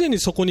が常に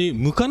そこに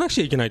向かなく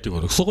ちゃいけないというこ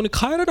と、そこに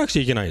帰らなくち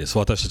ゃいけないです。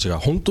私たちが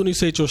本当に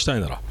成長した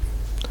いなら。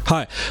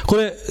はい、こ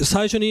れ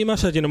最初に言いま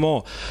したけれど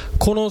も、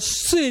この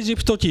出エジ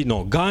プト記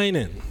の概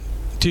念っ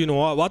ていうの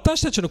は私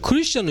たちのク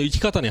リスチャンの生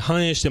き方に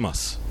反映してま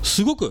す。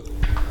すごく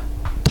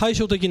対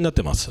照的になっ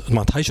てます。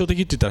対照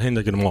的って言ったら変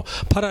だけども、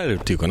パラレル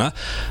っていうかな、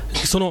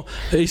その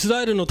イス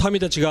ラエルの民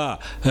たちが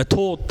通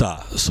っ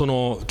たそ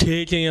の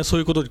経験やそ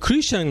ういうことで、ク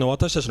リスチャンの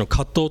私たちの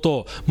葛藤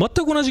と全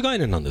く同じ概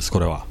念なんです。こ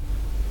れは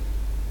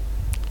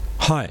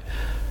はい。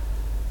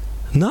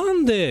な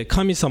んで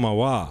神様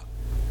は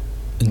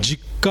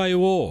実会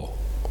を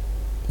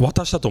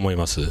渡したと思い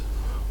ます？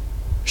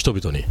人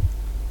々に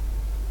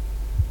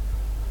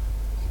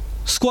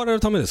救われる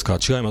ためですか？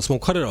違います。もう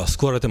彼らは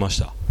救われてまし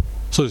た。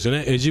そうですよ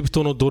ね。エジプ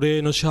トの奴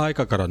隷の支配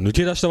下から抜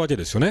け出したわけ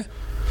ですよね。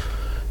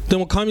で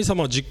も神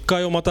様は実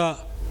会をまた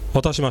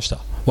渡しました。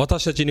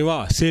私たちに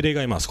は聖霊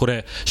がいます。こ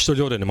れ使徒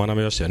行伝で学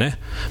びましたよね。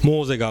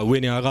モーゼが上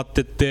に上がっ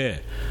てっ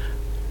て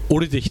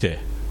降りてきて、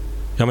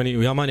山に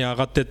上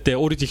がってって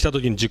降りてきた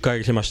時に実会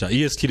が来ました。イ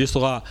エス・キリス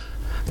トが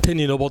天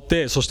に昇っ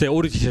て、そして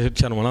降りて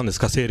きたのも何です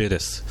か？聖霊で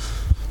す。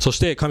そし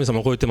て神様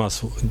はこう言ってま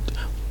す。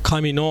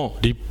神の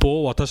律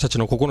法を私たち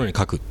の心に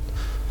書く。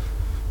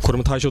これ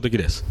も対照的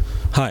です。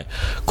はい、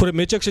これ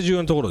めちゃくちゃ重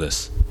要なところで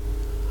す。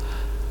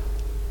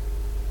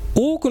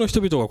多くの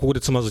人々がここ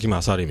でつまずき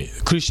ます。ある意味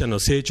クリスチャンの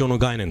成長の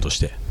概念とし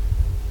て、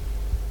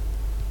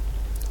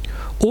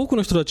多く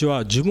の人たち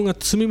は自分が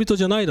罪人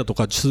じゃないだと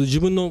か、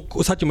自分の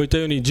さっきも言った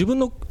ように自分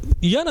の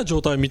嫌な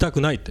状態を見たく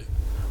ないって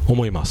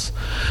思います。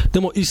で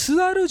もイス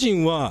ラエル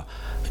人は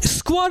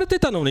救われて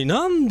たのに、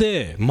なん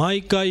で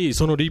毎回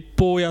その律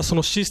法やそ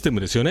のシステム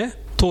ですよね、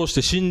通し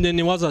て神殿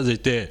にわざわざ行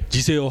って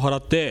犠牲を払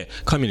って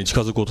神に近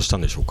づこうとした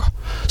んでしょうか？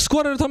救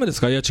われるためです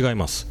か？いや違い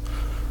ます。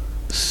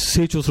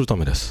成長するた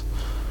めです。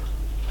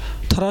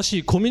正し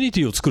いコミュニ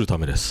ティを作るた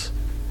めです。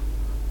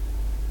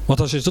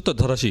私にとって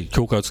は正しい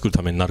教会を作る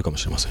ためになるかも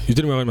しれません。言っ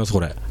てる意味わかります？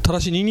これ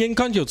正しい人間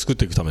関係を作っ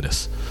ていくためで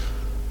す。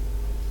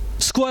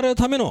救われる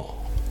ための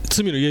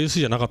罪の許し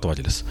じゃなかったわ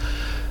けです。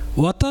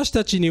私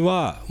たちに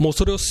はもう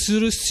それをす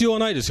る必要は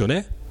ないですよ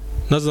ね。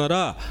なぜな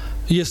ら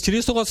イエス・キ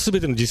リストが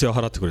全ての犠牲を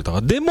払ってくれたか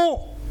ら。で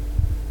も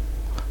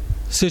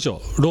聖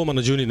書ローマ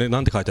の12で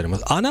何て書いてありま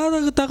す？あ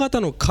なた方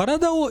の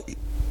体を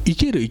生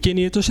ける生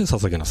贄として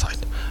捧げなさい、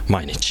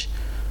毎日。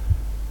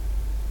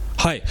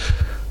はい、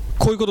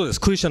こういうことで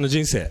す。クリスチャンの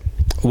人生、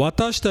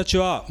私たち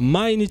は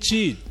毎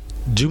日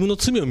自分の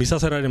罪を見さ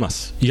せられま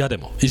す。嫌で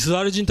も。イス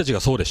ラエル人たちが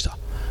そうでした。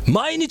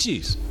毎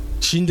日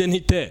神殿に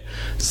行って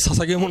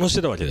捧げ物をし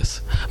てたわけで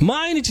す。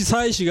毎日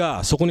祭司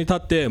がそこに立っ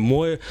て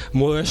燃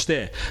やし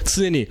て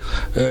常に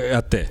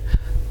やって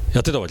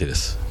たわけで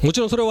す。も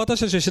ちろんそれを私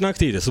たちはしなく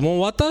ていいです。も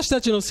う私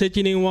たちの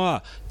責任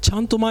はちゃ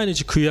んと毎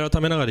日悔い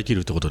改めながら生き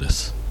るということで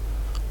す。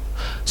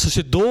そ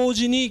して同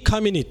時に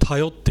神に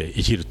頼って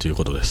生きるという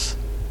ことです。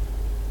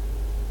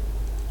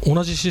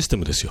同じシステ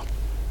ムですよ。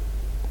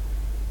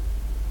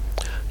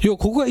要は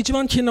ここが一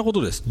番危険なこ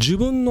とです。自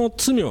分の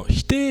罪を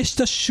否定し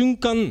た瞬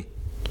間、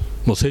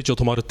もう成長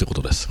止まるってこ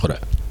とです。これ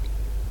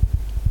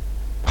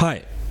は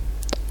い、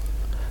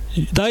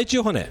第一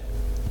ヨハネ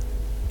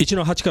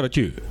 1-8 から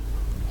9、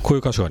こうい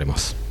う箇所がありま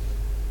す。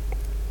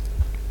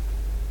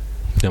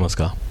出ます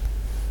か？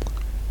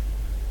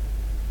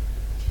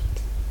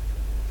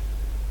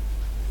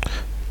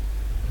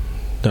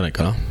出ない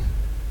かな。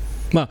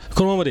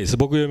このままでいいです。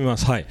僕読みま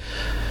す。はい、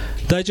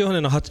第一ヨハネ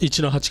の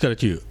 1-8 から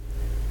9、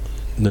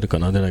出るか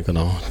な出ないか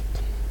な。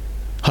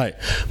はい、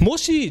も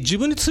し自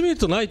分に罪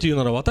とないという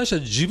なら、私た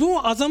ち自分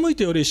を欺い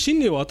てより真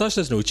理は私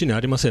たちのうちにあ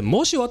りません。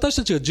もし私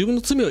たちが自分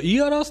の罪を言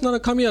い表すなら、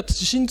神は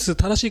真実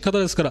で正しい方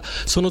ですから、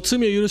その罪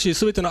を許し、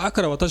すべての悪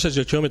から私たち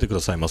を清めてくだ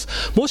さいます。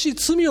もし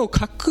罪を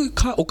犯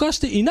し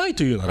ていない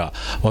というなら、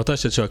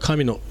私たちは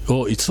神の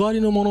を偽り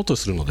のものと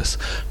するのです。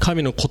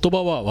神の言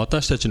葉は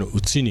私たちの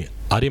うちに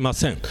ありま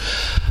せん。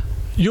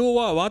要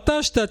は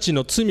私たち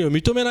の罪を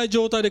認めない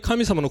状態で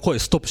神様の声を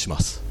ストップしま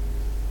す。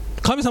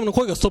神様の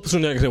声がストップす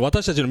るんじゃなくて、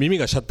私たちの耳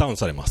がシャットダウン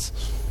されます。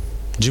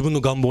自分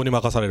の願望に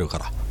任されるか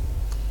ら。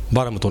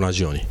バラムと同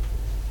じように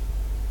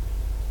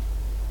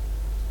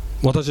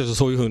私たちは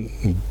そういう風に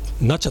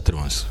なっちゃって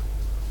るんです。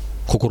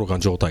心の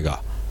状態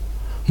が。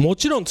も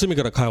ちろん罪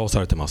から解放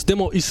されてます。で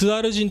もイスラ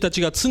エル人た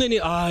ちが常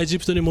にエジ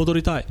プトに戻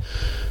りたい、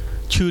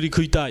キュウリ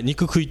食いたい、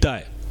肉食いた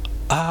い、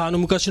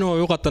昔の方が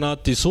良かったなっ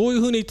ていう、そうい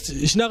うふうに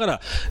しなが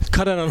ら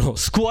彼らの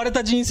救われ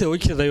た人生を生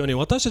きてたように、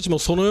私たちも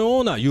その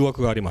ような誘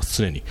惑があります。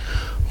常に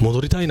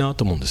戻りたいな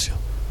と思うんですよ。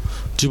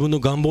自分の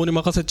願望に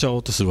任せちゃお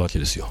うとするわけ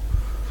ですよ。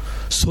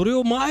それ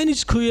を毎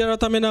日悔い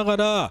改めなが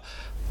ら、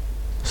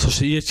そし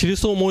てイエス・キリ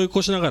ストを思い起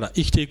こしながら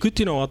生きていくっ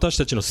ていうのは私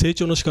たちの成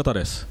長の仕方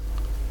です。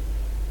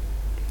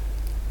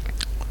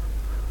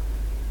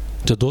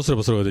じゃあどうすれ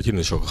ばそれができるん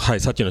でしょうか。はい、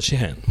さっきの詩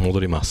編戻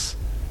ります。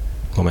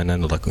ごめんね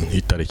野田君、行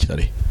ったり来た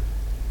り。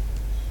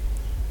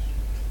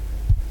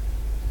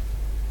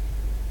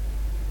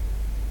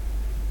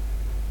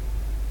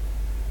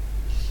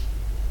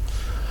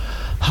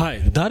は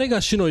い、誰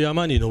が主の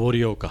山に登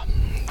りようか、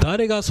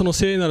誰がその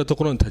聖なると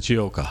ころに立ち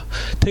ようか。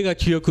手が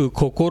清く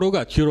心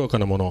が清らか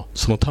なもの、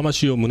その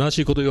魂を虚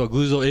しいことでは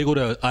偶像、英語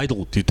ではアイド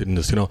ルって言ってるん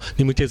ですけど、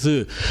に向け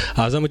ず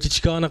欺き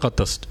誓わなかっ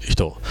た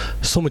人、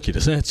背き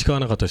ですね、誓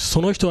わなかった人、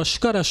その人は主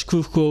から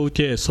祝福を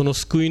受け、その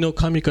救いの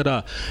神か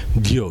ら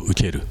義を受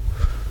ける。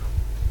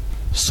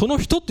その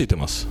人って言って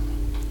ます。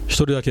一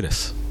人だけで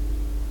す。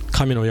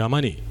神の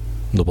山に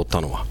登った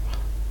のは。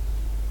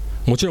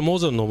もちろんモー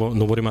ゼは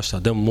登りまし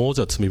た。でもモー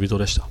ゼは罪人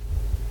でした。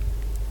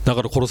だ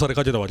から殺され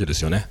かけたわけで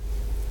すよね。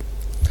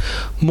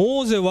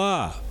モーゼ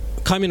は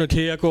神の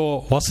契約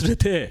を忘れ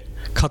て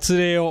割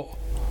礼を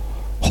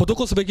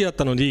施すべきだっ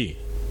たのに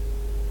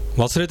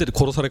忘れて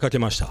殺されかけ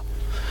ました。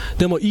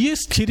でもイエ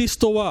ス・キリス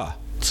トは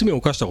罪を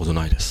犯したこと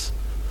ないです。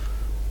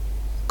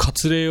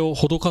割礼を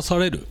施さ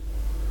れる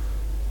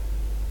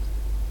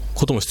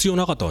ことも必要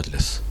なかったわけで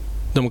す。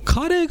でも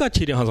彼が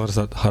切り離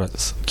さ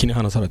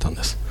れたん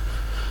です。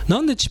な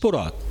んでチポ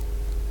ラ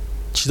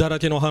血だら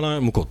けの花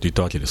婿って言っ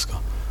たわけです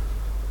か。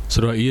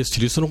それはイエス・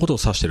キリストのことを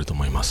指していると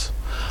思います。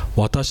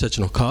私たち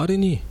の代わり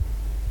に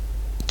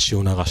血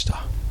を流し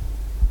た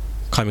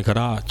神か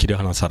ら切り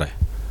離され、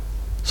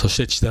そし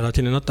て血だら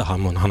けになった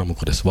花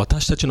婿です。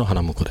私たちの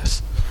花婿で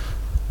す。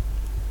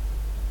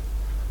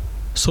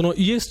その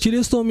イエス・キ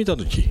リストを見た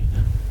とき、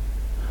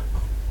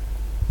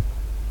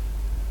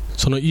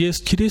そのイエ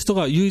ス・キリスト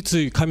が唯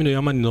一神の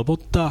山に登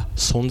った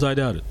存在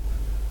である。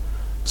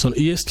その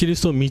イエス・キリ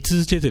ストを見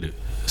続けている。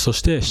そ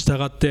して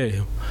従っ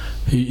て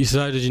イス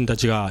ラエル人た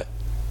ちが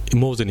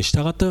モーゼに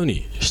従ったよう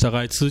に従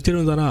い続け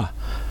るんだな。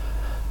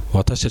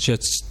私たちは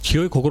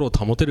清い心を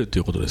保てると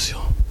いうことです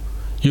よ。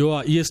要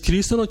はイエス・キ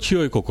リストの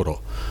清い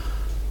心、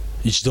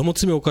一度も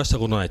罪を犯した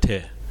ことない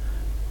手、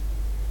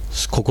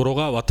心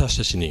が私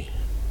たちに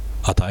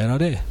与えら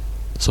れ、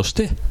そし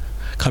て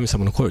神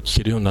様の声を聞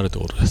けるようになると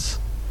いうことで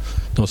す。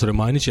でもそれを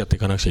毎日やってい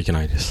かなくちゃいけ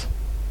ないです。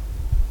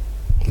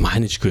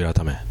毎日悔い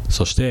改め、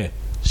そして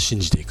信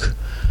じていく、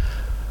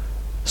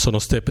その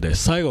ステップで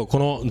す。最後こ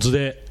の図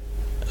で、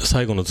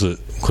最後の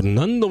図、これ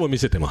何度も見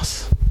せてま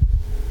す。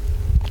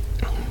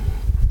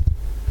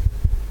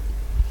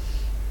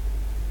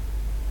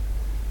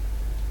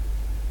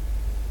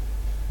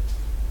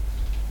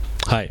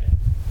はい、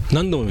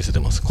何度も見せて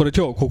ます。これ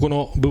今日ここ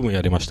の部分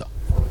やりました。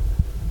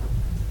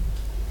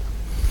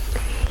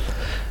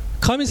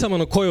神様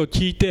の声を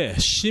聞いて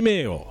使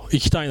命を生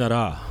きたいな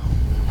ら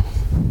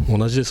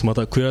同じです。ま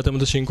た悔い改め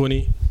と信仰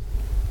に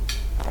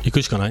行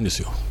くしかないんです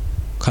よ。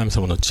神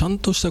様のちゃん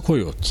とした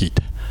声を聞い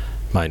て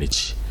毎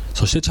日、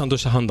そしてちゃんと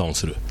した判断を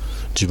する。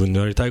自分の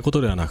やりたいこ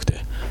とではなくて、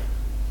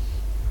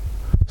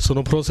そ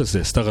のプロセス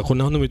です。だからこん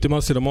なのも言って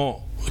ますけど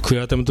も、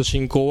悔い改めと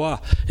信仰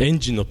はエン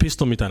ジンのピス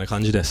トンみたいな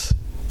感じです。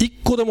一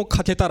個でも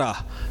かけた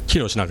ら機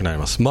能しなくなり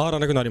ます。回ら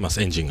なくなりま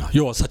す。エンジンが、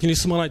要は先に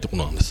進まないとこ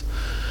ろなんです。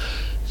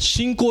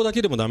信仰だ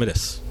けでもダメで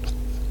す。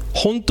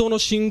本当の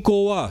信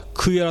仰は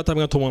悔い改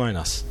めが伴い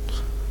ます。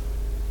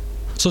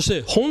そし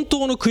て本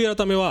当の悔い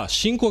改めは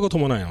信仰が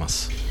伴いま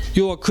す。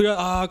要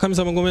は神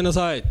様ごめんな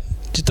さいって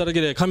言っただ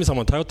けで神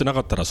様に頼ってなか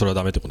ったらそれは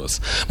ダメということで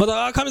す。ま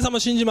た神様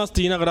信じますっ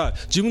て言いながら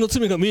自分の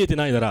罪が見えて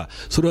ないなら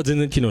それは全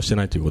然機能して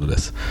ないということで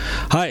す。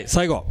はい、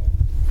最後、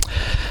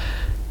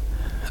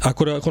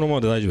これはこのま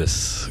まで大丈夫で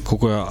す。こ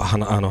こは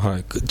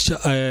チ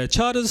ャ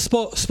ールズ・ス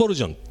ポル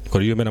ジョン、こ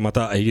れ有名なま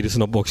たイギリス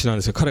の牧師なん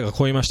ですが、彼がこ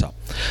う言いました。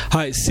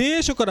はい、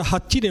聖書からは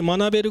っきり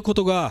学べるこ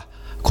とは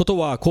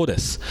こうで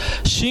す。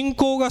信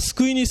仰が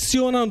救いに必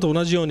要なのと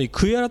同じように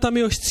悔い改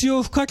めを必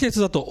要不可欠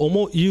だ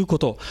というこ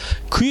と、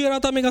悔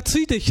い改めがつ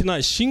いてきてな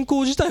い信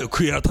仰自体を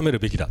悔い改める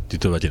べきだって言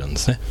ってるわけなんで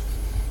すね。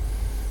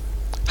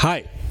は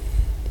い、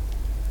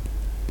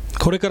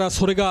これから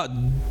それが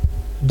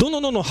ど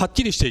んどんはっ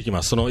きりしていき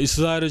ます。そのイ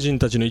スラエル人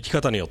たちの生き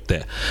方によっ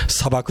て、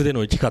砂漠で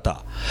の生き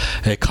方、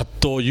葛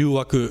藤、誘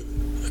惑、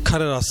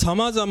彼らさ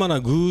まざま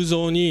な偶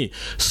像に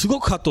すご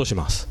く葛藤し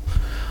ます。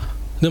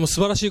でも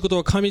素晴らしいこと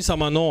は神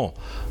様の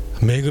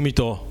恵み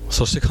と、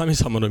そして神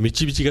様の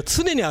導きが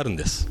常にあるん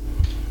です。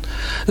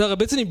だから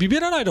別にビビ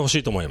らないでほし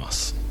いと思いま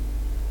す。だ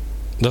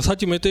からさっ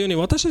きも言ったように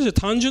私たちは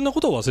単純な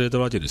ことを忘れて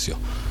るわけですよ。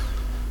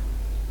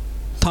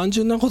単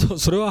純なこと、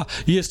それは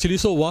イエス・キリ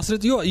ストを忘れ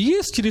て、要はイ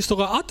エス・キリスト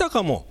があた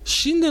かも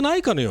死んでな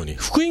いかのように、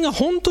福音が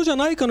本当じゃ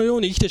ないかのよ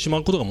うに生きてしま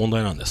うことが問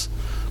題なんです。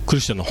ク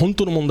リスチャンの本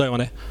当の問題は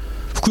ね、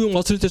福音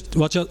を忘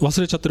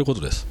れちゃってるこ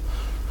とです。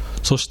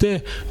そし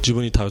て自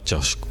分に頼っちゃ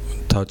う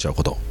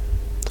こと。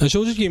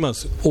正直言いま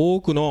す。多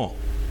くの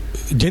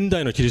現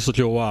代のキリスト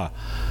教は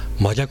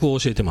真逆を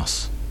教えてま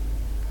す。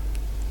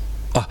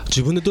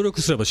自分で努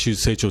力すれば成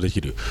長で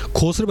きる、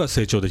こうすれば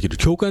成長できる、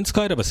教会に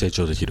使えれば成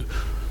長できる。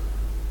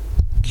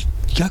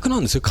逆な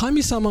んですよ。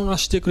神様が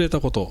してくれた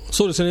こと、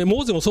そうですね、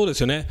モーゼもそうで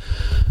すよね。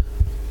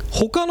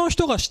他の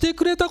人がして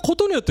くれたこ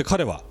とによって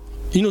彼は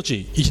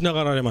命生きな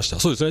がられました。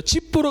そうですね、チ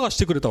ッポロがし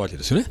てくれたわけ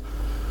ですよね。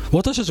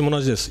私たちも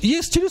同じです。イ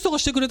エス・キリストが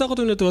してくれたこ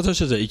とによって私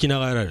たちは生きな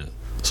がられる、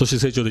そして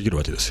成長できる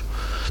わけですよ。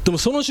でも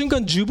その瞬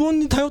間、自分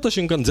に頼った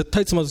瞬間絶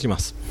対つまずきま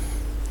す。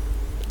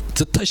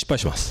絶対失敗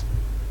します。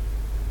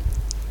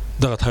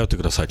だから頼って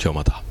ください、今日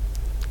また。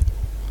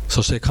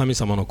そして神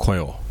様の声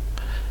を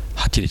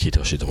はっきり聞いて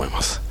ほしいと思い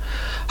ます。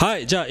は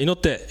い、じゃあ祈っ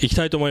ていき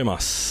たいと思いま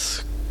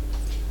す。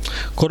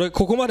こ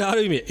こまであ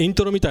る意味イン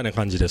トロみたいな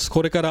感じです。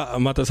これから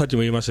またさっき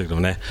も言いましたけど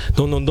ね、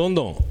どんど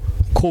ん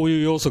こう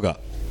いう要素が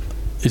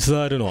イス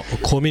ラエルの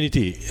コミュニテ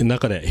ィの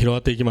中で広が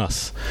っていきま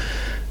す。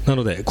な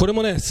のでこれ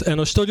もね、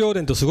使徒行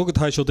伝とすごく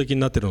対照的に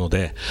なっているの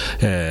で、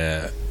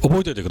覚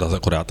えておいてください。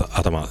これ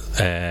頭、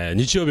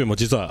日曜日も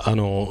実は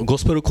ゴ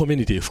スペルコミュ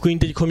ニティ、福音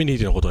的コミュニ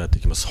ティのことをやって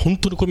いきます。本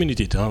当のコミュニ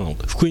ティって何なの、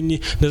福音に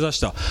根ざ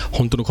した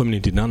本当のコミュ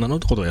ニティって何なのっ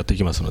てことをやってい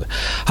きますので、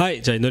は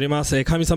い、じゃあ祈ります。神様